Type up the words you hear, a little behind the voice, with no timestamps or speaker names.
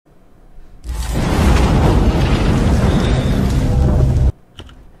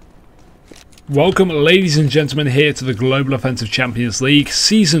Welcome, ladies and gentlemen, here to the Global Offensive Champions League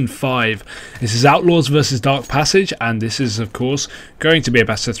Season 5. This is Outlaws versus Darkpassage, and this is, of course, going to be a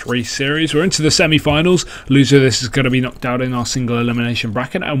best-of-3 series. We're into the semi-finals. Loser of this is going to be knocked out in our single elimination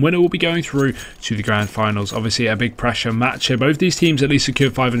bracket, and winner will be going through to the grand finals. Obviously, a big pressure match here. Both these teams at least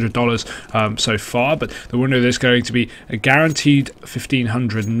secured $500 so far, but the winner of this is going to be a guaranteed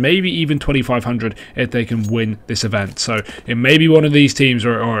 $1,500, maybe even $2,500 if they can win this event. So it may be one of these teams,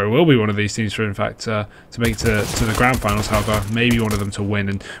 or it will be one of these teams, in fact, to make it to the grand finals. However, maybe one of them to win.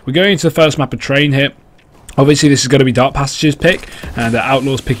 And we're going into the first map of Train here. Obviously, this is going to be Darkpassage's pick, and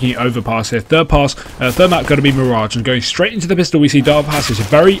Outlaws picking Overpass here. Third map going to be Mirage, and going straight into the pistol, we see Darkpassage, a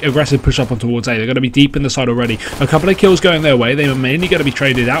very aggressive push up on towards A. They're going to be deep in the side already. A couple of kills going their way. They are mainly going to be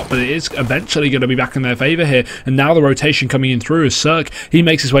traded out, but it is eventually going to be back in their favour here. And now the rotation coming in through is Cirque. He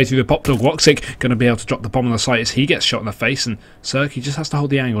makes his way through the pop dog. Woxic going to be able to drop the bomb on the site as he gets shot in the face, and Cirque, he just has to hold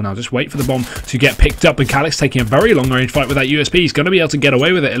the angle now. Just wait for the bomb to get picked up, and Calyx taking a very long range fight with that USP. He's going to be able to get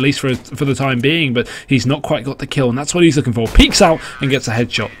away with it, at least for the time being, but he's not quite got the kill, and that's what he's looking for. Peeks out and gets a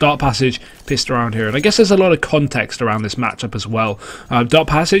headshot. Darkpassage pissed around here, and I guess there's a lot of context around this matchup as well.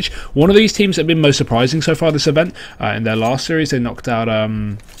 Darkpassage, one of these teams that have been most surprising so far this event. In their last series, they knocked out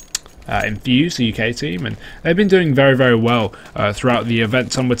Infuse, the UK team, and they've been doing very, very well throughout the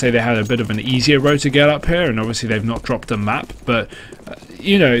event. Some would say they had a bit of an easier road to get up here, and obviously they've not dropped a map, but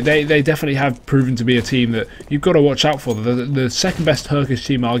you know, they definitely have proven to be a team that you've got to watch out for. The second best Turkish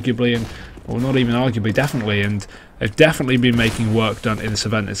team, arguably, and well, not even arguably, definitely, and they've definitely been making work done in this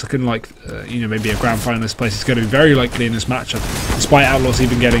event. It's looking like, you know, maybe a grand finalist place is going to be very likely in this matchup, despite Outlaws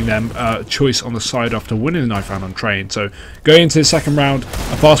even getting them choice on the side after winning the knife round on Train. So going into the second round,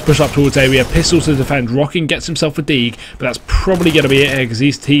 a fast push up towards A. We have pistols to defend. Rocking gets himself fatigue, but that's probably going to be it here, because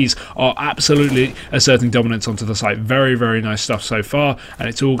these T's are absolutely asserting dominance onto the site. Very, very nice stuff so far, and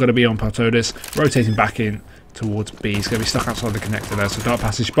it's all going to be on Partodis, rotating back in towards B. He's going to be stuck outside the connector there. So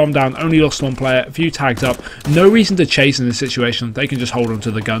Darkpassage bomb down, only lost one player, a few tags up. No reason to chase in this situation. They can just hold on to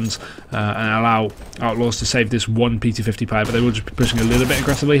the guns and allow Outlaws to save this one PT50 player, but they will just be pushing a little bit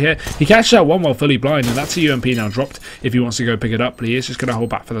aggressively here. He catches out one while fully blind, and that's a UMP now dropped if he wants to go pick it up, but he is just going to hold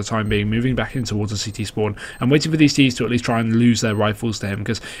back for the time being, moving back in towards the CT spawn and waiting for these T's to at least try and lose their rifles to him,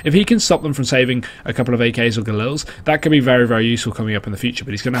 because if he can stop them from saving a couple of AKs or Galils, that could be very, very useful coming up in the future.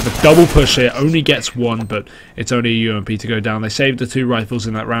 But he's going to have a double push here, only gets one, but it's only a UMP to go down. They saved the two rifles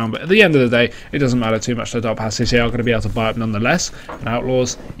in that round, but at the end of the day, it doesn't matter too much. The Darkpassage here are going to be able to buy up nonetheless. And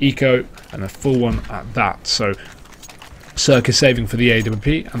Outlaws, Eco, and a full one at that. So Cirque is saving for the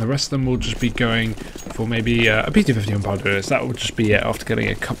AWP, and the rest of them will just be going for maybe a PT50 on Partodis. That will just be it after getting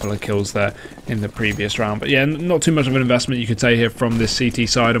a couple of kills there in the previous round. But yeah, not too much of an investment you could say here from this CT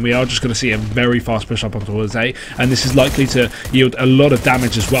side, and we are just going to see a very fast push up on towards A, and this is likely to yield a lot of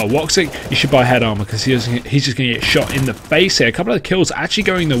damage as well. Woxic, you should buy head armor, because he's just going to get shot in the face here. A couple of kills actually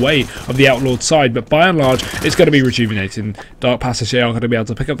going the way of the Outlawed side, but by and large, it's going to be rejuvenating. Darkpassage here are going to be able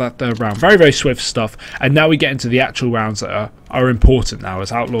to pick up that third round. Very, very swift stuff, and now we get into the actual rounds that are important now.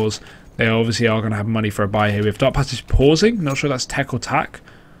 As Outlaws, they obviously are going to have money for a buy here. We have Darkpassage pausing. Not sure that's tech or tack.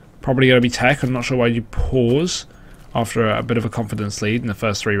 Probably going to be tech. I'm not sure why you pause after a bit of a confidence lead in the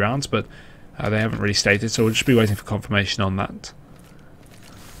first 3 rounds, but they haven't really stated, so we'll just be waiting for confirmation on that.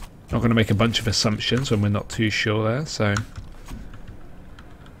 Not going to make a bunch of assumptions when we're not too sure there, so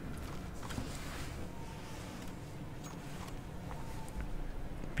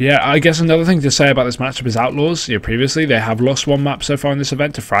yeah, I guess another thing to say about this matchup is Outlaws, previously they have lost one map so far in this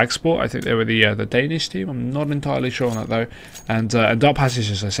event to Fragsport. I think they were the Danish team. I'm not entirely sure on that though. And Darkpassage,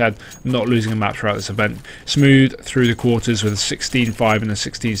 as I said, not losing a map throughout this event. Smooth through the quarters with a 16-5 and a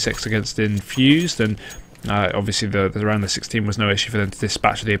 16-6 against Infused, and obviously the round of 16 was no issue for them to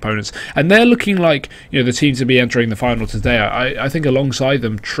dispatch the opponents, and they're looking like, you know, the team to be entering the final today. I think alongside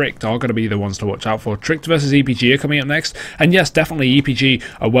them, Tricked are going to be the ones to watch out for. Tricked versus EPG are coming up next, and yes, definitely EPG,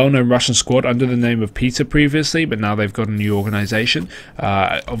 a well-known Russian squad under the name of Peter previously, but now they've got a new organisation.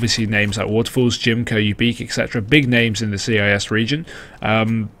 Obviously names like Waterfalls, Jimco, Ubik, etc. Big names in the CIS region,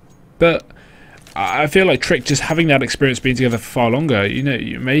 but I feel like Tricked, just having that experience being together for far longer, you know,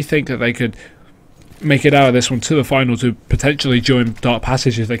 you may think that they could make it out of this one to the final to potentially join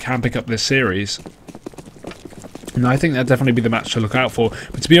Darkpassage if they can pick up this series. And I think that'd definitely be the match to look out for.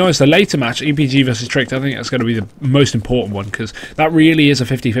 But to be honest, the later match, EPG versus Tricked, I think that's going to be the most important one, because that really is a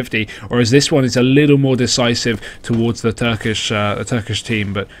 50-50, whereas this one is a little more decisive towards the Turkish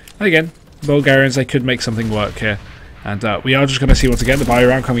team. But again, Bulgarians, they could make something work here. And we are just going to see once again the buy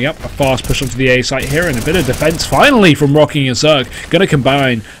round coming up. A fast push onto the A site here and a bit of defense finally from Rocking and Zerk. Going to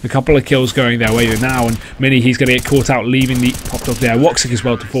combine a couple of kills going their way now. And Mini, he's going to get caught out, leaving the Pop Dog there. Woxic as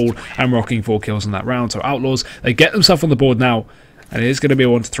well to fall, and Rocking 4 kills in that round. So Outlaws, they get themselves on the board now. And it is going to be a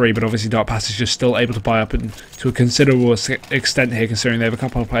 1-3, but obviously Darkpassage is still able to buy up to a considerable extent here, considering they have a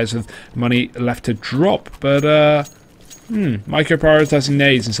couple of players with money left to drop. But, Micro prioritizing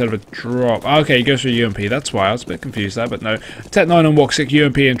nades instead of a drop. Okay, he goes for a UMP. That's why I was a bit confused there, but no. Tech 9 on Woxic,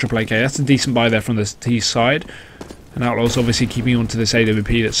 UMP and Triple AK. That's a decent buy there from the T side. And Outlaws obviously keeping on to this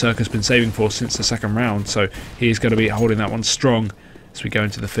AWP that Zerk has been saving for since the second round. So he's going to be holding that one strong as we go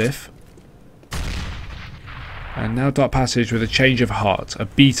into the 5th. And now Darkpassage with a change of heart. A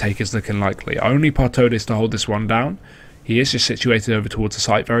B take is looking likely. Only Partodis to hold this one down. He is just situated over towards the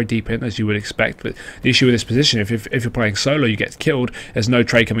site, very deep in, as you would expect. But the issue with this position, if you're playing solo, you get killed. There's no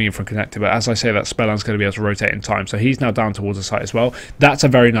trade coming in from connector. But as I say, that Spelland's going to be able to rotate in time. So he's now down towards the site as well. That's a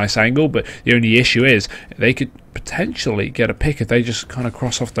very nice angle. But the only issue is they could potentially get a pick if they just kind of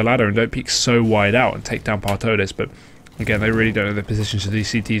cross off the ladder and don't peek so wide out and take down Partodis. But again, they really don't know the positions of these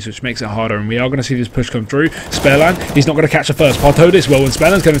CTs, which makes it harder, and we are going to see this push come through. Spellland, he's not going to catch a first. Partodis will, and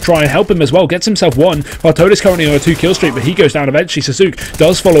Spelland's going to try and help him as well. Gets himself one. Partodis currently on a 2-kill streak, but he goes down eventually. Sasuke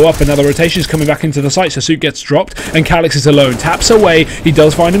does follow up. Another rotation is coming back into the site. Sasuke gets dropped, and Calix is alone. Taps away. He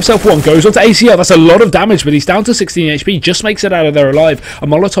does find himself one. Goes on to ACL. That's a lot of damage, but he's down to 16 HP. Just makes it out of there alive. A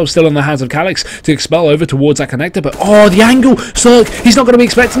Molotov still in the hands of Calix to expel over towards that connector, but oh, the angle! Zerk, he's not going to be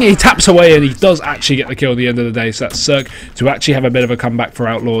expecting it. He taps away, and he does actually get the kill at the end of the day. So that's Zerk to actually have a bit of a comeback for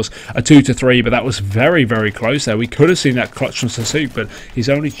Outlaws, a 2-3, but that was very, very close there. We could have seen that clutch from Sasuke, but he's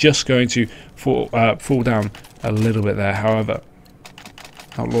only just going to fall down a little bit there. However,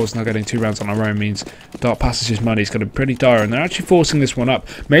 Outlaws now getting 2 rounds on our own means Darkpassage's money is going to be pretty dire, and they're actually forcing this one up.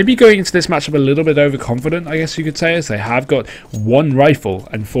 Maybe going into this matchup a little bit overconfident, I guess you could say, as they have got 1 rifle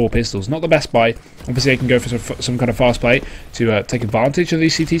and 4 pistols. Not the best buy. Obviously, they can go for some kind of fast play to take advantage of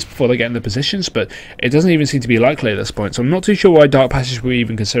these CTs before they get in the positions, but it doesn't even seem to be likely at this point. So I'm not too sure why Darkpassage would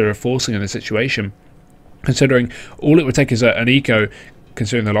even consider forcing in this situation, considering all it would take is an eco,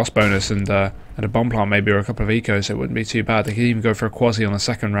 considering the loss bonus and a bomb plant maybe, or a couple of ecos. It wouldn't be too bad. They could even go for a quasi on the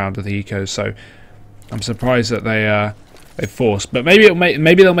second round of the ecos. So I'm surprised that they forced, but maybe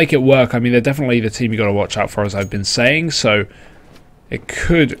they'll make it work. I mean, they're definitely the team you got to watch out for, as I've been saying. So it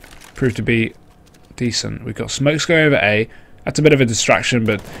could prove to be decent. We've got smokes going over A. That's a bit of a distraction,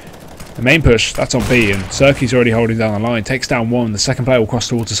 but the main push, that's on B, and Zerky's already holding down the line. Takes down one. The second player will cross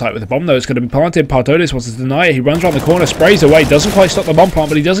towards the site with the bomb, though. It's going to be planted. Partodis wants to deny it. He runs around the corner, sprays away. Doesn't quite stop the bomb plant,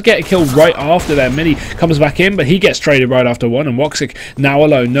 but he doesn't get a kill right after there. Mini comes back in, but he gets traded right after one, and Woxic now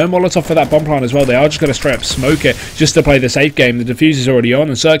alone. No Molotov for that bomb plant as well. They are just going to straight up smoke it just to play the safe game. The defuse is already on,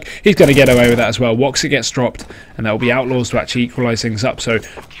 and Zerk, he's going to get away with that as well. Woxic gets dropped, and that will be Outlaws to actually equalise things up. So,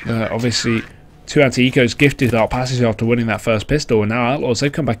 obviously, 2 anti-ecos gifted Darkpassage after winning that first pistol, and now Outlaws,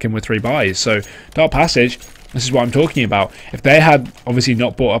 they've come back in with 3 buys. So Darkpassage, this is what I'm talking about. If they had obviously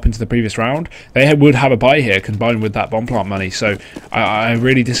not bought up into the previous round, they would have a buy here combined with that bomb plant money. So I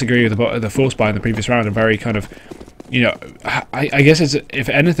really disagree with the force buy in the previous round. A very kind of, you know, I guess it's, if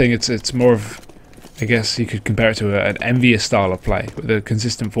anything, it's more of, I guess you could compare it to an envious style of play with the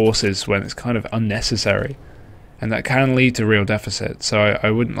consistent forces when it's kind of unnecessary, and that can lead to real deficit. So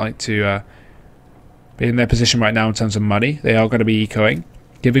I wouldn't like to be in their position right now in terms of money. They are going to be ecoing,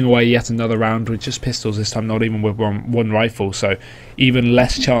 giving away yet another round with just pistols this time, not even with one rifle, so even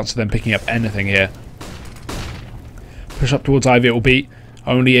less chance of them picking up anything here. Push up towards Ivy, it will be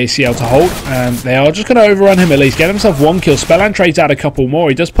only ACL to hold, and they are just going to overrun him at least, get himself 1 kill. Spelland trades out a couple more.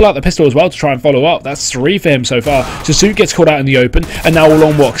 He does pull out the pistol as well to try and follow up. That's 3 for him so far. Sasuke gets caught out in the open, and now all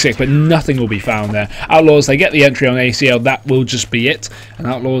on Woxic, but nothing will be found there. Outlaws, they get the entry on ACL. That will just be it, and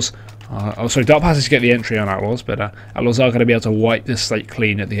Outlaws, sorry, Darkpassage get the entry on Outlaws, but Outlaws are going to be able to wipe this slate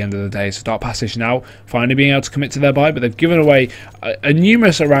clean at the end of the day. So Darkpassage now finally being able to commit to their buy, but they've given away a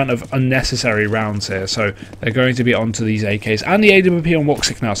numerous amount of unnecessary rounds here. So they're going to be onto these AKs and the AWP on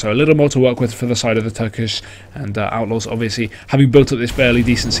Woxic now. So a little more to work with for the side of the Turkish, and Outlaws obviously having built up this fairly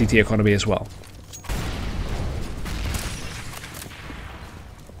decent CT economy as well.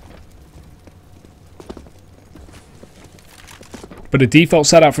 But a default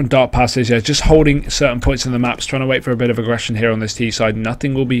setup from Darkpassage, just holding certain points in the maps, trying to wait for a bit of aggression here on this T side.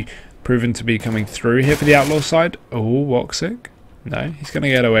 Nothing will be proven to be coming through here for the Outlaw side. Oh, Woxic. No, he's going to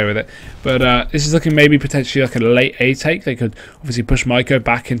get away with it. But this is looking maybe potentially like a late A take. They could obviously push Maiko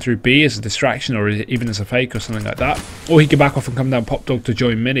back in through B as a distraction, or even as a fake or something like that. Or he could back off and come down Pop Dog to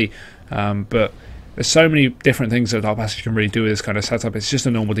join Mini. But There's so many different things that Darkpassage can really do with this kind of setup. It's just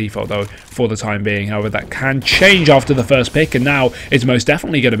a normal default though for the time being. However, that can change after the first pick, and now it's most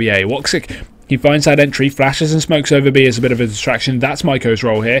definitely going to be A. Woxic, he finds that entry, flashes and smokes over B as a bit of a distraction. That's Maiko's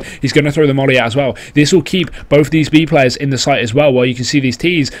role here. He's going to throw the molly out as well. This will keep both these B players in the site as well. While you can see these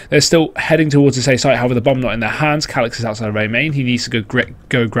Ts, they're still heading towards this A site. However, the bomb not in their hands. Calyx is outside of A main. He needs to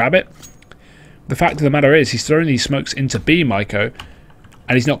go grab it. The fact of the matter is, he's throwing these smokes into B, Maiko,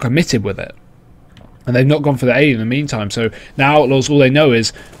 and he's not committed with it. And they've not gone for the A in the meantime. So now Outlaws, all they know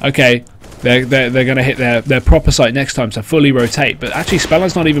is, okay, they're going to hit their proper site next time, so fully rotate. But actually,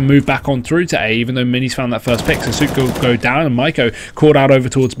 Spellan's not even moved back on through to A, even though Mini's found that first pick. So Suk will go down, and Maiko caught out over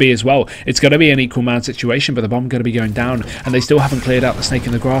towards B as well. It's going to be an equal man situation, but the bomb going to be going down, and they still haven't cleared out the snake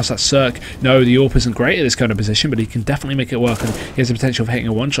in the grass. That's Cirque. No, the AWP isn't great at this kind of position, but he can definitely make it work, and he has the potential for hitting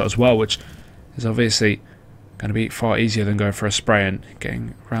a one-shot as well, which is obviously going to be far easier than going for a spray. And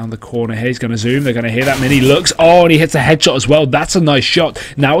getting around the corner here, he's going to zoom. They're going to hear that. Mini looks. Oh, and he hits a headshot as well. That's a nice shot.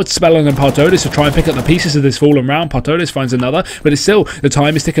 Now it's Spellan and Partodis to try and pick up the pieces of this fallen round. Partodis finds another, but it's still, the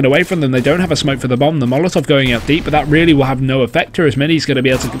time is ticking away from them. They don't have a smoke for the bomb. The Molotov going out deep, but that really will have no effect here, as Mini's going to be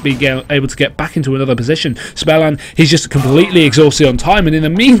able to get back into another position. Spellan, he's just completely exhausted on time, and in the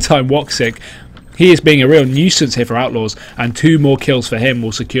meantime, Woxic, he is being a real nuisance here for Outlaws, and 2 more kills for him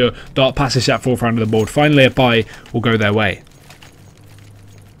will secure Darkpassage that 4th round of the board. Finally, a bye will go their way.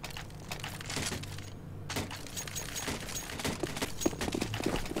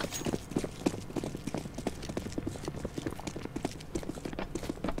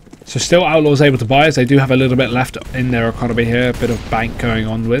 So still Outlaws able to buy, as they do have a little bit left in their economy here, a bit of bank going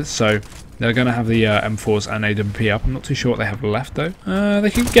on with, so they're going to have the M4s and AWP up. I'm not too sure what they have left though.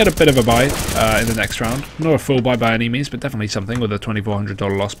 They can get a bit of a buy in the next round. Not a full buy by any means, but definitely something with a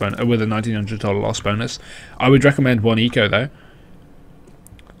 $2,400 loss bonus, with a $1,900 loss bonus. I would recommend 1 eco though.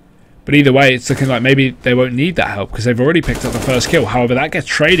 But either way, it's looking like maybe they won't need that help because they've already picked up the first kill. However, that gets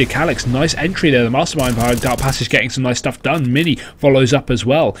traded. Calyx, nice entry there. The mastermind behind Darkpassage getting some nice stuff done. Mini follows up as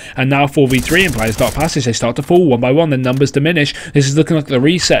well. And now 4v3 in play as Darkpassage. They start to fall one by one. The numbers diminish. This is looking like the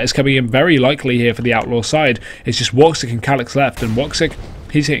reset is coming in very likely here for the Outlaw side. It's just Woxic and Calyx left. And Woxic,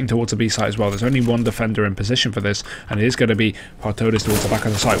 he's hitting towards the B side as well. There's only 1 defender in position for this, and it is going to be Partodis towards the back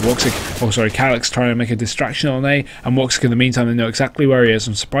of the site. Calyx trying to make a distraction on A, and Woxic in the meantime, they know exactly where he is.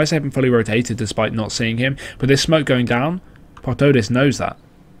 I'm surprised they haven't fully rotated despite not seeing him, but this smoke going down, Partodis knows that.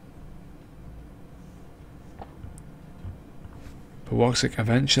 But Woxic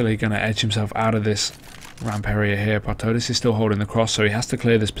eventually going to edge himself out of this ramp area here. Partodis is still holding the cross, so he has to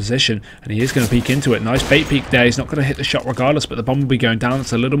clear this position, and he is going to peek into it. Nice bait peek there. He's not going to hit the shot regardless, but the bomb will be going down.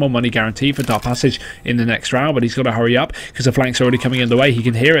 It's a little more money guaranteed for Darkpassage in the next round, but he's got to hurry up because the flank's already coming in the way. He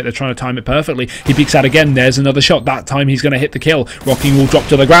can hear it. They're trying to time it perfectly. He peeks out again. There's another shot. That time he's going to hit the kill. Rocking will drop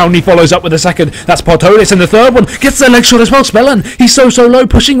to the ground. He follows up with a second. That's Partodis, and the third one gets the leg shot as well. Spellan, he's so low,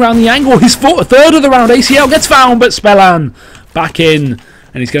 pushing around the angle. His third of the round. ACL gets found, but Spellan back in,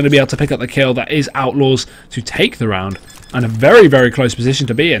 and he's going to be able to pick up the kill. That is Outlaws to take the round, and a very, very close position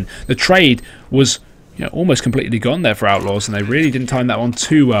to be in. The trade was, you know, almost completely gone there for Outlaws, and they really didn't time that one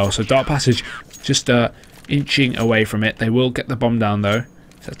too well. So Darkpassage just inching away from it. They will get the bomb down though.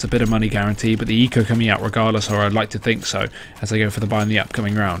 So that's a bit of money guarantee, but the eco coming out regardless, or I'd like to think so, as they go for the buy in the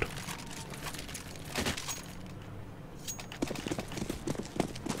upcoming round.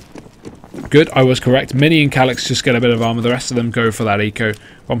 Good, I was correct. Mini and Calyx just get a bit of armor. The rest of them go for that eco.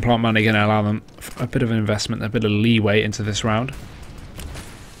 1 plant money going to allow them a bit of an investment, a bit of leeway into this round.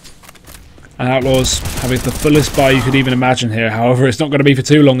 And Outlaws having the fullest buy you could even imagine here. However, it's not going to be for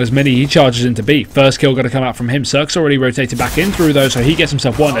too long as Mini, he charges into B. First kill going to come out from him. Cirque's already rotated back in through though, so he gets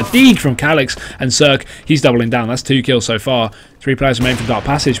himself 1. A dig from Calyx, and Cirque, he's doubling down. That's 2 kills so far. 3 players remain from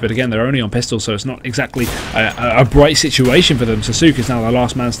Darkpassage, but again, they're only on pistols, so it's not exactly a bright situation for them. Suk is now the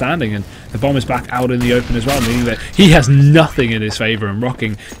last man standing, and the bomb is back out in the open as well, meaning that he has nothing in his favour, and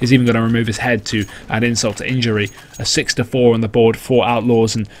Rocking is even going to remove his head to add insult to injury. A 6-4 on the board for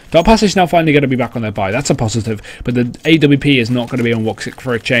Outlaws, and Darkpassage now finally going to be back on their bye. That's a positive, but the AWP is not going to be on Woxic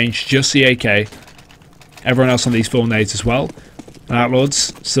for a change, just the AK. Everyone else on these full nades as well. And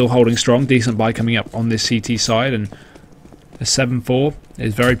Outlaws still holding strong, decent buy coming up on this CT side, and a 7-4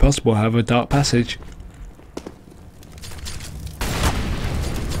 is very possible. However, Darkpassage,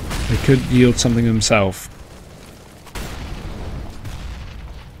 they could yield something themselves.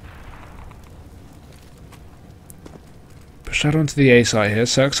 Push that onto the A side here.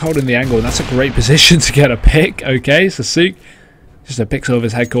 Cirque's holding the angle, and that's a great position to get a pick. Okay, so Suk, just a pixel of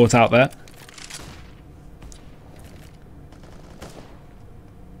his head caught out there.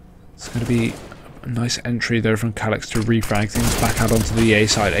 It's going to be Nice entry there from Calix to refrag things back out onto the A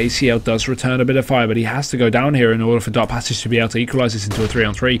side. ACL does return a bit of fire, but he has to go down here in order for Darkpassage to be able to equalise this into a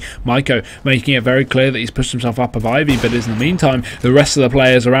 3-on-3. Maiko making it very clear that he's pushed himself up of Ivy, but in the meantime, the rest of the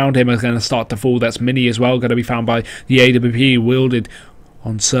players around him are going to start to fall. That's Mini as well, going to be found by the AWP, wielded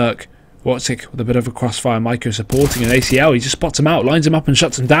on Cirque. Watzik with a bit of a crossfire, Maiko supporting an ACL. He just spots him out, lines him up and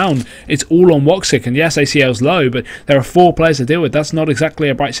shuts him down. It's all on Watzik, and yes, ACL's low, but there are 4 players to deal with. That's not exactly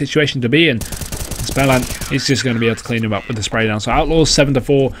a bright situation to be in. Spellan is just going to be able to clean him up with the spray down. So Outlaws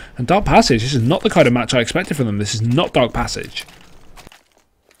 7-4, and Darkpassage, this is not the kind of match I expected from them. This is not Darkpassage.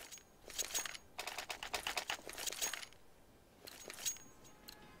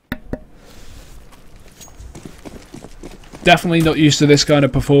 Definitely not used to this kind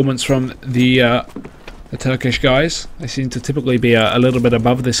of performance from the Turkish guys. They seem to typically be a little bit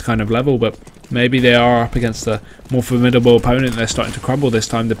above this kind of level, but maybe they are up against a more formidable opponent. They're starting to crumble this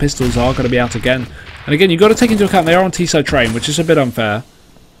time. The pistols are going to be out again. And again, you've got to take into account they are on T-side train, which is a bit unfair.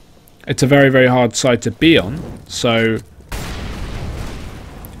 It's a very, very hard side to be on, so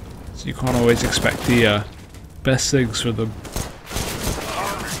you can't always expect the best things for them.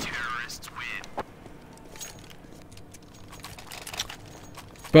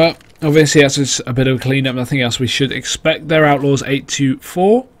 But obviously that's just a bit of a clean-up, nothing else we should expect. They're Outlaws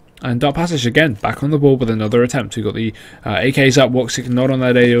 8-4. And Darkpassage again back on the ball with another attempt. We've got the AKs up, Watzik not on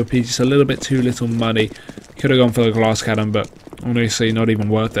that AOP, just a little bit too little money. Could have gone for the glass cannon, but honestly not even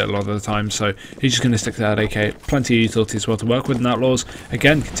worth it a lot of the time. So he's just going to stick to that AK. Plenty of utility as well to work with. And Outlaws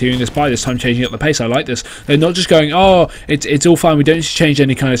again continuing this by this time changing up the pace. I like this. They're not just going, oh, it's all fine, we don't need to change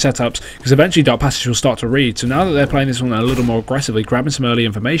any kind of setups, because eventually Darkpassage will start to read. So now that they're playing this one a little more aggressively, grabbing some early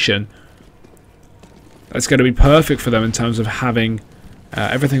information, that's going to be perfect for them in terms of having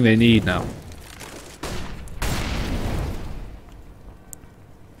everything they need now.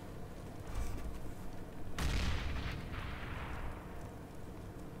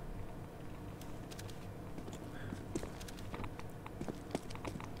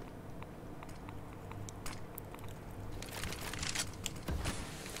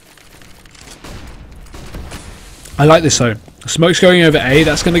 I like this though. Smoke's going over A,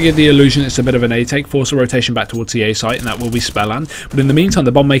 that's going to give the illusion it's a bit of an A take, force a rotation back towards the A site, and that will be Spellan. But in the meantime,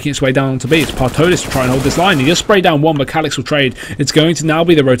 the bomb making its way down onto B. It's Partodis to try and hold this line. He just sprayed down one, but Calix will trade. It's going to now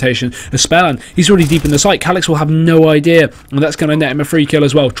be the rotation. As Spellan, he's already deep in the site. Calix will have no idea, and that's going to net him a free kill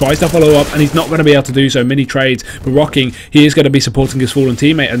as well. Tries to follow up, and he's not going to be able to do so. Mini trades, but Rocking, he is going to be supporting his fallen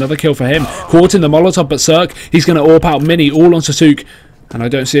teammate. Another kill for him. Caught in the Molotov, but Cirque, he's going to AWP out Mini, all on Sasuke. And I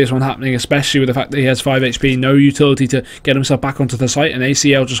don't see this one happening, especially with the fact that he has 5 HP, no utility to get himself back onto the site, and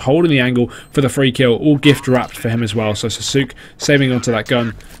ACL just holding the angle for the free kill, all gift wrapped for him as well. So Sasuke saving onto that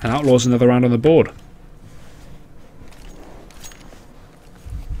gun, and Outlaws another round on the board.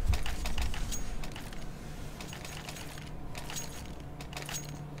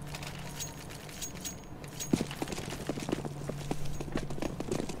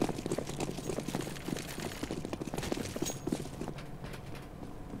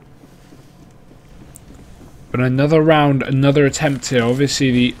 But another round, another attempt here.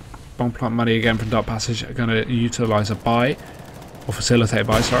 Obviously the bomb plant money again from Darkpassage are going to utilise a buy, or facilitate a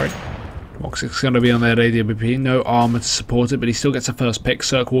buy, sorry. Moxic's going to be on their AWP, no armour to support it, but he still gets a first pick.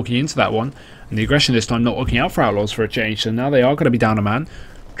 Cirque walking into that one, and the aggression this time not working out for Outlaws for a change. So now they are going to be down a man,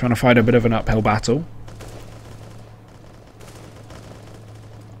 trying to fight a bit of an uphill battle.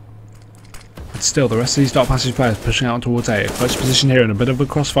 Still, the rest of these Darkpassage players pushing out towards A. Close position here and a bit of a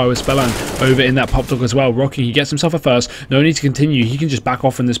crossfire with Spellan over in that pop dog as well. Rocky, he gets himself a first. No need to continue. He can just back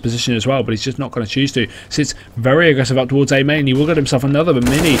off in this position as well, but he's just not going to choose to. Sits very aggressive up towards A main. He will get himself another, but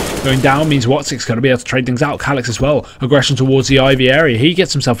Mini going down means Watzik's going to be able to trade things out. Calix as well. Aggression towards the Ivy area. He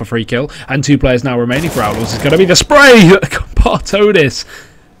gets himself a free kill, and 2 players now remaining for Outlaws. It's going to be the spray! Partodis.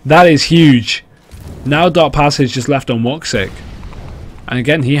 That is huge. Now Darkpassage just left on Watzik. And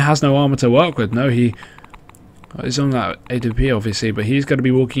again, he has no armor to work with. No, he is on that AWP, obviously, but he's going to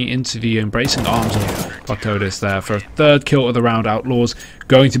be walking into the embracing arms of Partodis there for a 3rd kill of the round. Outlaws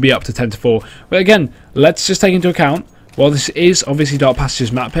going to be up to 10-4. But again, let's just take into account, while this is obviously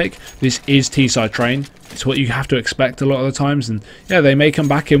Darkpassage's map pick, this is T-side train. It's what you have to expect a lot of the times, and yeah, they may come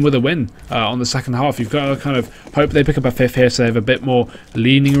back in with a win on the second half. You've got to kind of hope they pick up a 5th here, so they have a bit more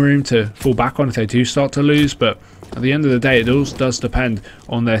leaning room to fall back on if they do start to lose. But at the end of the day, it all does depend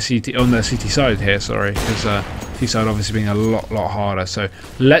on their CT side here, sorry, because T side obviously being a lot harder. So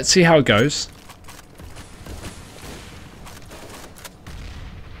let's see how it goes.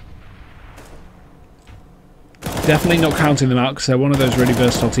 Definitely not counting them out because they're one of those really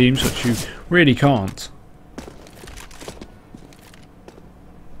versatile teams which you really can't.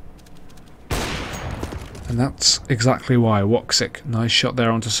 And that's exactly why. Woxic, nice shot there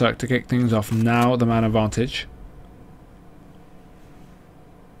onto Cirque to kick things off. Now the man advantage.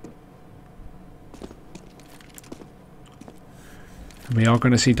 We are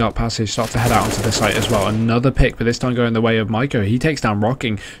going to see Darkpassage start to head out onto the site as well. Another pick, but this time going the way of Maiko. He takes down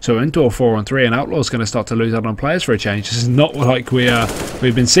Rocking. So into a 4-on-3, and Outlaw's going to start to lose out on players for a change. This is not like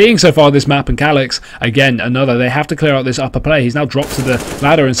we've been seeing so far this map. And Calyx, again, another. They have to clear out this upper play. He's now dropped to the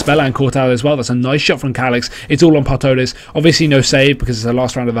ladder, and Spellan caught out as well. That's a nice shot from Calyx. It's all on Partolis. Obviously no save because it's the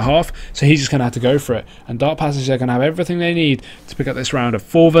last round of the half. So he's just going to have to go for it. And Darkpassage are going to have everything they need to pick up this round of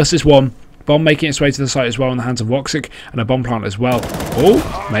 4 versus 1. Bomb making its way to the site as well in the hands of Woxic, and a bomb plant as well.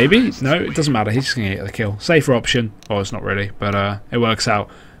 Oh, maybe? No, it doesn't matter. He's just going to get the kill. Safer option. Well, it's not really, but it works out.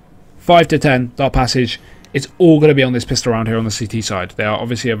 5 to 10, Darkpassage. It's all going to be on this pistol round here on the CT side. They are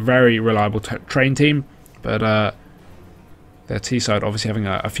obviously a very reliable train team, but their T side obviously having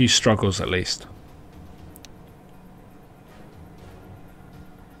a few struggles at least.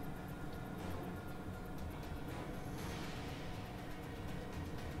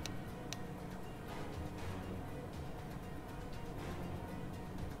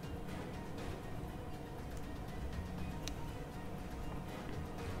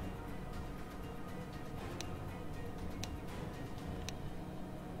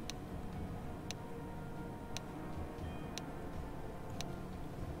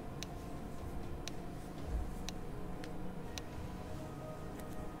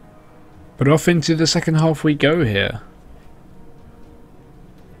 But off into the second half we go here.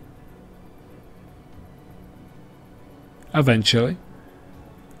 Eventually.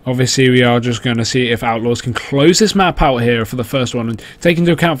 Obviously we are just going to see if Outlaws can close this map out here for the first one. And take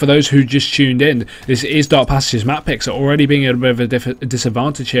into account for those who just tuned in, this is Darkpassage's map pick, so already being at a bit of a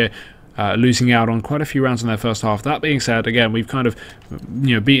disadvantage here. Losing out on quite a few rounds in their first half. That being said, again, we've kind of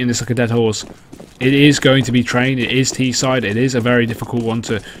beaten this like a dead horse. It is going to be train. It is T-side. It is a very difficult one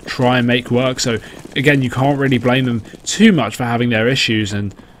to try and make work. So again, you can't really blame them too much for having their issues.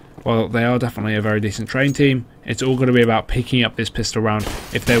 And well, they are definitely a very decent train team. It's all going to be about picking up this pistol round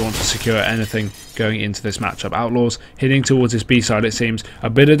if they want to secure anything going into this matchup. Outlaws heading towards this B side, it seems. A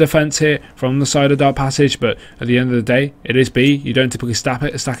bit of defense here from the side of Darkpassage, but at the end of the day, it is B. You don't typically stack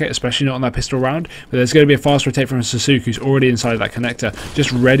it, especially not on that pistol round. But there's going to be a fast rotate from Sasuke, who's already inside that connector,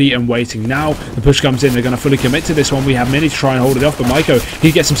 just ready and waiting. Now the push comes in. They're going to fully commit to this one. We have Mini to try and hold it off, but Maiko,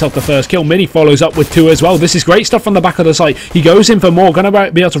 he gets himself the first kill. Mini follows up with 2 as well. This is great stuff from the back of the site. He goes in for more. Going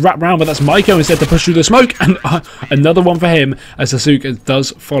to be able to wrap round, but that's Maiko instead to push through the smoke. And another one for him as Sasuke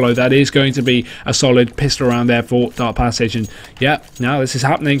does follow. That is going to be a solid pistol round there for Darkpassage. And yeah, now this is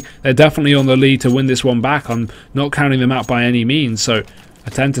happening. They're definitely on the lead to win this one back. I'm not counting them out by any means. So a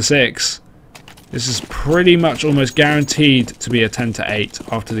 10 to 6. This is pretty much almost guaranteed to be a 10 to 8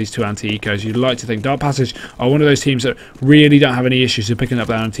 after these 2 anti-ecos. You'd like to think Darkpassage are one of those teams that really don't have any issues with picking up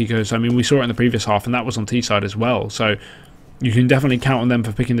their anti-ecos. I mean, we saw it in the previous half, and that was on T side as well. So you can definitely count on them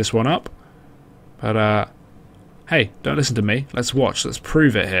for picking this one up. But hey, don't listen to me. Let's watch. Let's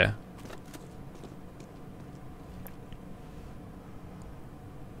prove it here.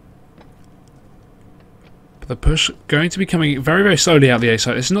 The push going to be coming very, very slowly out the A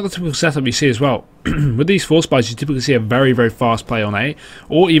side. This is not the typical setup you see as well. With these force buys, you typically see a very, very fast play on A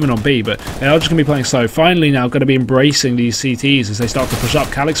or even on B, but they are just going to be playing slow. Finally now going to be embracing these CTs as they start to push up.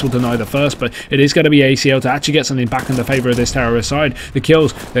 Calyx will deny the first, but it is going to be ACL to actually get something back in the favour of this terrorist side. The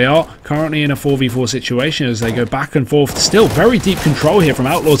kills, they are currently in a 4v4 situation as they go back and forth. Still very deep control here from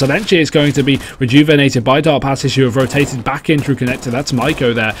Outlaws. Eventually it's going to be rejuvenated by Darkpassage, who have rotated back in through connector. That's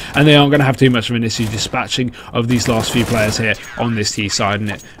Maiko there, and they aren't going to have too much of an issue dispatching of these last few players here on this T side,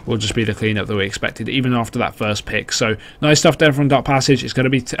 and it will just be the cleanup that we expected even after that first pick. So nice stuff there from Darkpassage. It's going to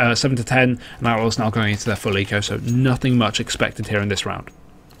be 7 to 10, and Outlaws now going into their full eco, so nothing much expected here in this round.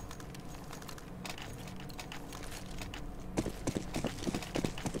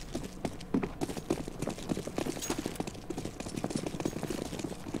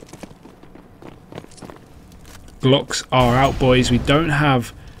 Glocks are out, boys. We don't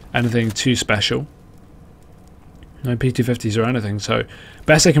have anything too special. No P250s or anything, so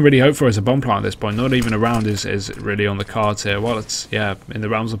best I can really hope for is a bomb plant at this point. Not even a round is really on the cards here. Well, it's, yeah, in the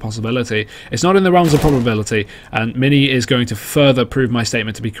realms of possibility. It's not in the realms of probability, and Mini is going to further prove my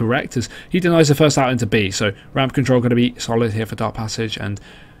statement to be correct as he denies the first out into B. So ramp control going to be solid here for Darkpassage, and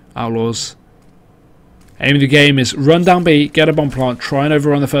Outlaws. Aim of the game is run down B, get a bomb plant, try and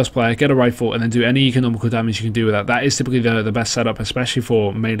overrun the first player, get a rifle, and then do any economical damage you can do with that. That is typically the best setup, especially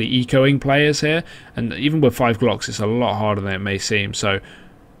for mainly ecoing players here. And even with 5 Glocks, it's a lot harder than it may seem. So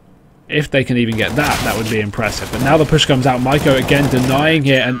If they can even get that, that would be impressive. But now the push comes out. Maiko again denying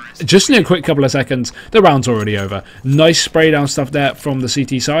here. And just in a quick couple of seconds, the round's already over. Nice spray down stuff there from the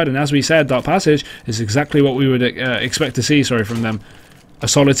CT side. And as we said, Darkpassage is exactly what we would expect to see, from them. A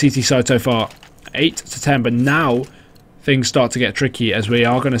solid CT side so far. 8 to 10. But now things start to get tricky, as we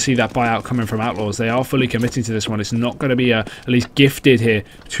are going to see that buyout coming from Outlaws. They are fully committing to this one. It's not going to be at least gifted here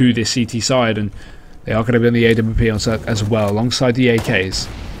to this CT side. And they are going to be on the AWP on Cirque as well, alongside the AKs.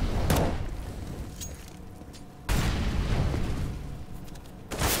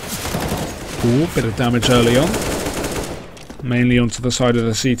 Ooh, bit of damage early on. Mainly onto the side of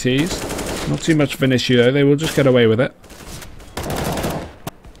the CTs. Not too much of an issue though, they will just get away with it.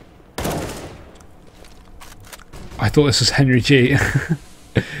 I thought this was Henry G.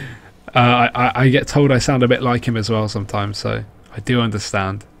 I get told I sound a bit like him as well sometimes, so I do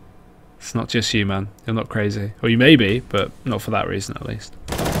understand. It's not just you, man. You're not crazy. Or you may be, but not for that reason at least.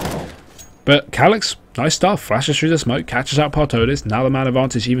 But Calyx, nice stuff, flashes through the smoke, catches out Partotis. Now the man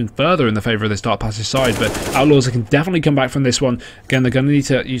advantage even further in the favour of this Darkpassage side, but Outlaws can definitely come back from this one. Again, they're going to need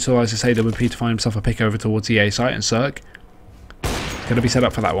to utilise this AWP to find himself a pick over towards the A site, and Cirque going to be set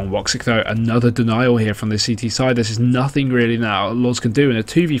up for that one. Woxic though, another denial here from the CT side. This is nothing really now Outlaws can do in a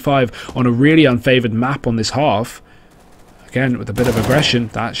 2v5 on a really unfavoured map on this half. Again, with a bit of aggression,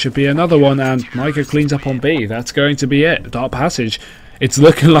 that should be another one, and Maiko cleans up on B. That's going to be it. Darkpassage, it's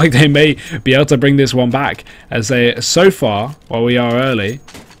looking like they may be able to bring this one back, as they, so far, while we are early,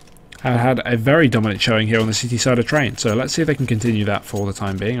 have had a very dominant showing here on the CT side of Train. So let's see if they can continue that for the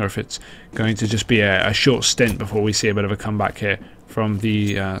time being, or if it's going to just be a short stint before we see a bit of a comeback here from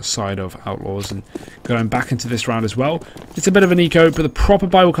the side of Outlaws. And going back into this round as well, it's a bit of an eco, but the proper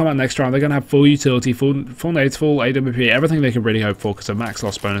buy will come out next round. They're going to have full utility, full nades, full AWP, everything they can really hope for, because a max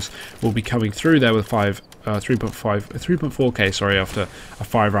loss bonus will be coming through there with 3.4k, sorry, after a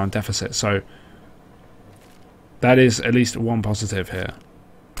 5-round deficit. So that is at least one positive here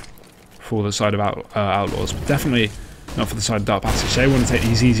for the side of Outlaws, but definitely not for the side of Darkpassage. They want to take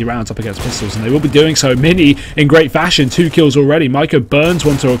these easy rounds up against pistols, and they will be doing so. Mini in great fashion, 2 kills already. Maiko burns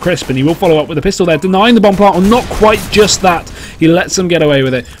one to a crisp, and he will follow up with a pistol there, denying the bomb plant, or not quite just that. He lets them get away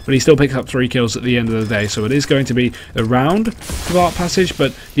with it, but he still picks up 3 kills at the end of the day. So it is going to be a round for Darkpassage,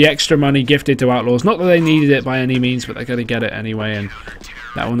 but the extra money gifted to Outlaws. Not that they needed it by any means, but they're going to get it anyway, and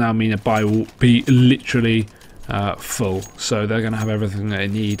that will now mean a buy will be literally full. So they're going to have everything they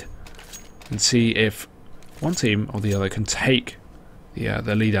need, and see if one team or the other can take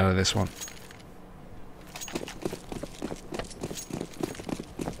the lead out of this one.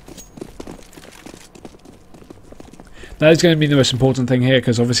 That is going to be the most important thing here,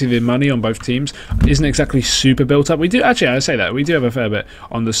 because obviously the money on both teams isn't exactly super built up. We do, actually, I say that, we do have a fair bit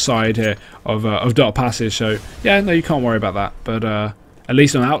on the side here of Darkpassage, so yeah, no, you can't worry about that. But at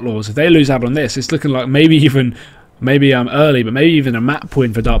least on Outlaws, if they lose out on this, it's looking like maybe early, but maybe even a map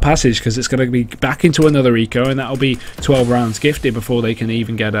win for Darkpassage, because it's going to be back into another eco, and that'll be 12 rounds gifted before they can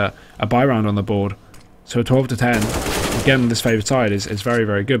even get a buy round on the board. So 12 to 10, again on this favoured side, is very,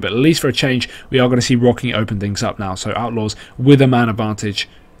 very good. But at least for a change, we are going to see Rocking open things up now. So Outlaws with a man advantage,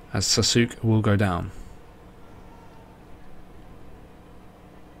 as Sasuke will go down.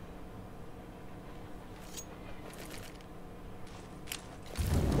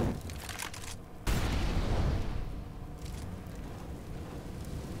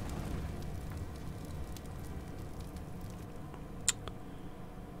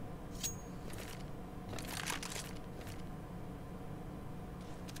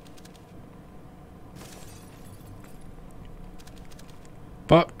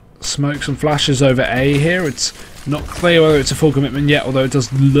 But smokes and flashes over A here. It's not clear whether it's a full commitment yet, although it does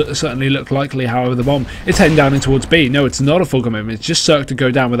certainly look likely. However, the bomb is heading down in towards B. No, it's not a full commitment. It's just Cirque to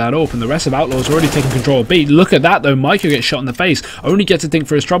go down without AWP, and the rest of Outlaws are already taking control of B. Look at that, though. Maiko gets shot in the face. Only gets to think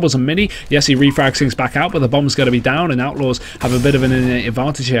for his troubles, and Mini, yes, he refrags things back out, but the bomb's going to be down, and Outlaws have a bit of an innate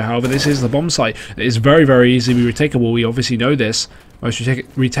advantage here. However, this is the bomb site. It is very, very easily retakeable. We obviously know this. Most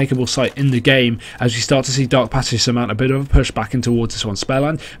retakeable site in the game, as we start to see Darkpassage mount a bit of a push back in towards this one.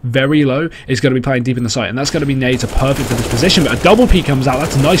 Spareland, very low, is going to be playing deep in the site, and that's going to be nades are perfect for this position, but a double P comes out.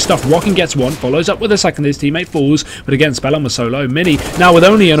 That's nice stuff. Rocking gets one, follows up with a second. His teammate falls, but again, Spareland was so low. Mini, now with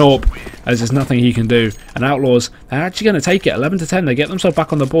only an AWP, as there's nothing he can do, and Outlaws, they're actually going to take it. 11 to 10, they get themselves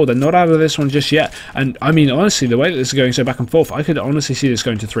back on the board. They're not out of this one just yet, and I mean, honestly, the way that this is going so back and forth, I could honestly see this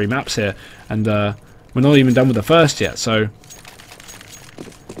going to 3 maps here, and we're not even done with the first yet, so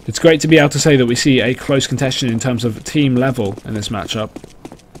it's great to be able to say that we see a close contention in terms of team level in this matchup.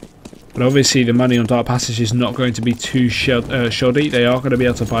 But obviously the money on Darkpassage is not going to be too shoddy. They are going to be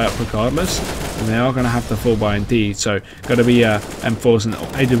able to buy up regardless, and they are going to have the full buy indeed. So going to be M4s and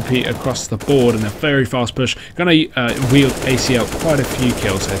AWP across the board, and a very fast push. Going to wield ACL quite a few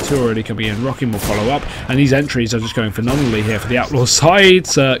kills here. 2 already coming in. Rocking will follow up, and these entries are just going phenomenally here for the Outlaws side.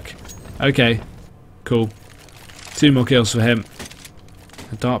 Cirque. Okay, cool. 2 more kills for him.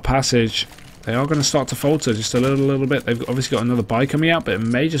 The Darkpassage, they are going to start to falter just a little bit. They've obviously got another buy coming out, but it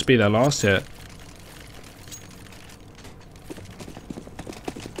may just be their last hit.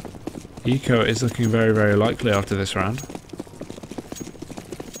 Eco is looking very, very likely after this round,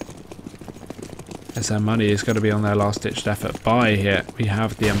 as their money is going to be on their last-ditched effort. Buy here, we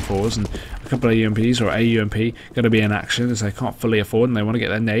have the M4s and a couple of UMPs, or a UMP, going to be in action as they can't fully afford, and they want to get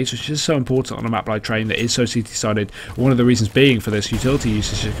their nades, which is so important on a map like Train that is so CT-sided. One of the reasons being for this utility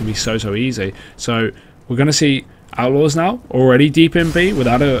usage, it can be so easy. So we're going to see Outlaws now, already deep in B,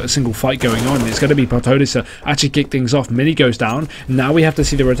 without a single fight going on. It's going to be Partodis to actually kick things off. Mini goes down. Now we have to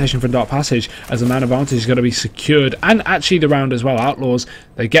see the rotation from Darkpassage, as the man advantage is going to be secured, and actually the round as well. Outlaws,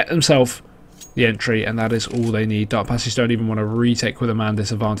 they get themselves the entry, and that is all they need. Darkpassage don't even want to retake with a man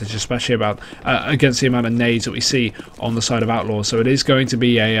disadvantage, especially against the amount of nades that we see on the side of Outlaws. So it is going to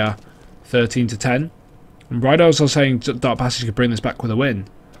be a 13-10. And right, I was saying Darkpassage could bring this back with a win.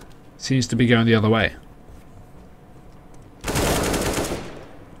 Seems to be going the other way.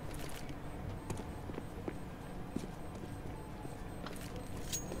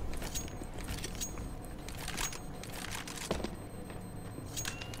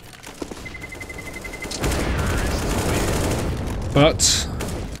 But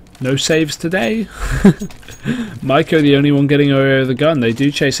no saves today. Maiko the only one getting away with the gun. They do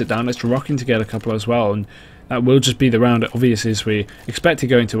chase it down. It's Rocking to get a couple as well, and that will just be the round, obviously, as we expect to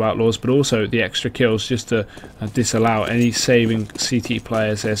go into Outlaws, but also the extra kills just to disallow any saving CT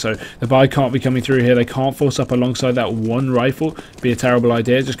players here. So the buy can't be coming through here. They can't force up alongside that one rifle. Be a terrible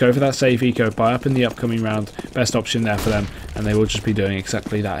idea. Just go for that safe eco, buy up in the upcoming round. Best option there for them, and they will just be doing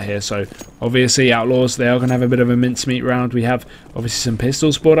exactly that here. So obviously Outlaws, they are going to have a bit of a mincemeat round. We have obviously some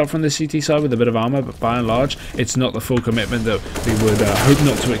pistols brought up from the CT side with a bit of armor, but by and large it's not the full commitment that we would hope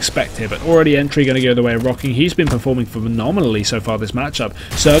not to expect here. But already entry going to go the way of Rocking. He's been performing phenomenally so far this matchup.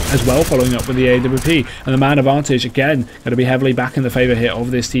 Cirque as well, following up with the AWP, and the man advantage again going to be heavily back in the favour here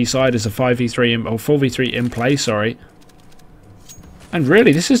of this T side as a 5v3 or 4v3 in play, sorry. And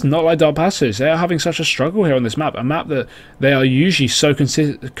really, this is not like Darkpassage. They are having such a struggle here on this map, a map that they are usually so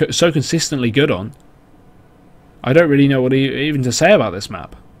consistently good on. I don't really know what even to say about this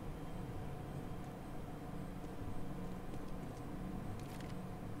map.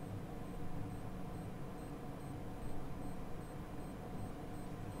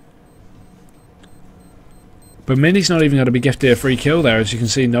 But Mini's not even going to be gifted a free kill there. As you can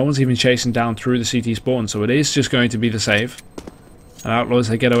see, no one's even chasing down through the CT spawn, so it is just going to be the save. And Outlaws,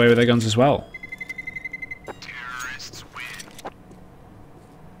 they get away with their guns as well.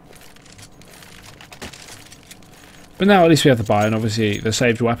 But now at least we have the buy, and obviously the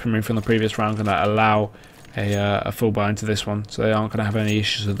saved weaponry from the previous round going to allow a full buy into this one, so they aren't going to have any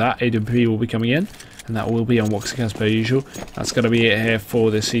issues with that. AWP will be coming in, and that will be on Woxic as per usual. That's going to be it here for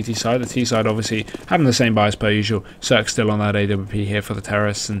the CT side. The T side obviously having the same buy as per usual. Cirque still on that AWP here for the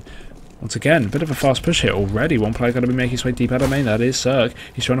terrorists, and once again, a bit of a fast push here already. One player going to be making his way deep out of main. That is Cirque.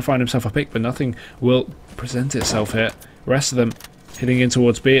 He's trying to find himself a pick, but nothing will present itself here. The rest of them hitting in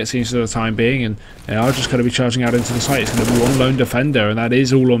towards B, it seems, for the time being, and they are just going to be charging out into the site. It's going to be one lone defender, and that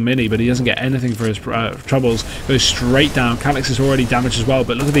is all on Mini, but he doesn't get anything for his troubles. Goes straight down. Calyx is already damaged as well,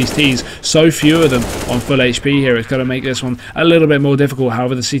 but look at these Ts. So few of them on full HP here. It's going to make this one a little bit more difficult.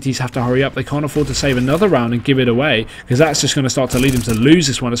 However, the CTs have to hurry up. They can't afford to save another round and give it away, because that's just going to start to lead them to lose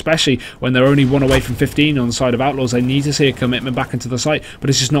this one, especially when they're only 1 away from 15 on the side of Outlaws. They need to see a commitment back into the site, but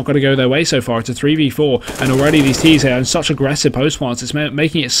it's just not going to go their way so far. It's a 3v4, and already these Ts here are in such aggressive post plants. It's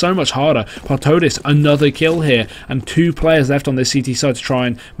making it so much harder. Partodis, another kill here, and 2 players left on this CT side to try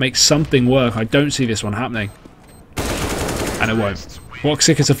and make something work. I don't see this one happening, and it won't.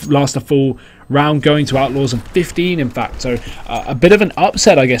 Woxic is a full round going to Outlaws, and 15 in fact, so a bit of an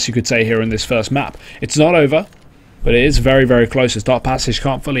upset, I guess you could say, here in this first map. It's not over, but it is very, very close, as Darkpassage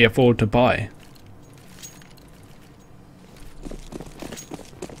can't fully afford to buy.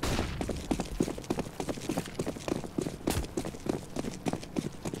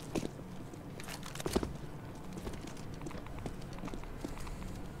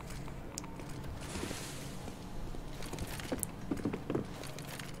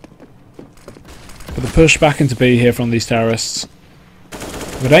 The push back into B here from these terrorists.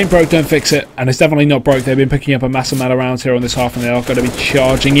 If it ain't broke, don't fix it. And it's definitely not broke. They've been picking up a massive amount of rounds here on this half, and they are going to be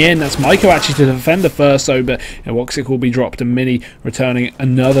charging in. That's Maiko actually to defend the first, though, but Woxic will be dropped, and Mini returning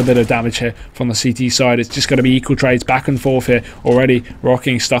another bit of damage here from the CT side. It's just going to be equal trades back and forth here. Already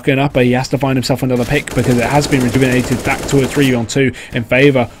Rocking stuck in upper. He has to find himself another pick because it has been rejuvenated back to a 3-on-2 in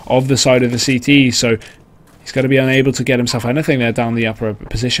favour of the side of the CT. So he's going to be unable to get himself anything there down the upper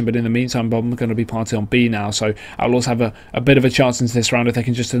position, but in the meantime, Bomb are going to be planted on B now, so Outlaws have a bit of a chance into this round if they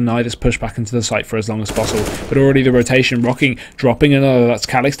can just deny this push back into the site for as long as possible. But already the rotation, Rocking dropping another, that's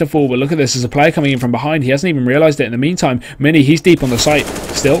Calix to fall, but look at this, there's a player coming in from behind, he hasn't even realised it. In the meantime, Mini, he's deep on the site,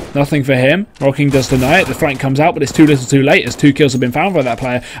 still nothing for him. Rocking does deny it, the flank comes out, but it's too little too late as 2 kills have been found by that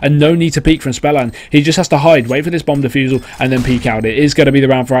player, and no need to peek from Spellan. He just has to hide, wait for this bomb defusal, and then peek out. It is going to be the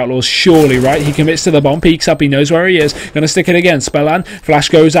round for Outlaws, surely, right? He commits to the bomb, peeks up, he knows where he is. Going to stick it again. Spellan. Flash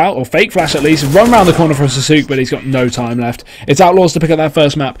goes out, or fake flash at least. Run round the corner for Sasuk, but he's got no time left. It's Outlaws to pick up that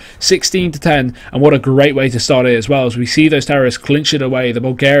first map. 16-10. And what a great way to start it as well, as we see those terrorists clinch it away. The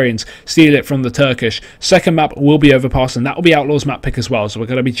Bulgarians steal it from the Turkish. Second map will be overpassed, and that will be Outlaws map pick as well. So we're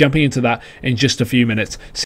going to be jumping into that in just a few minutes.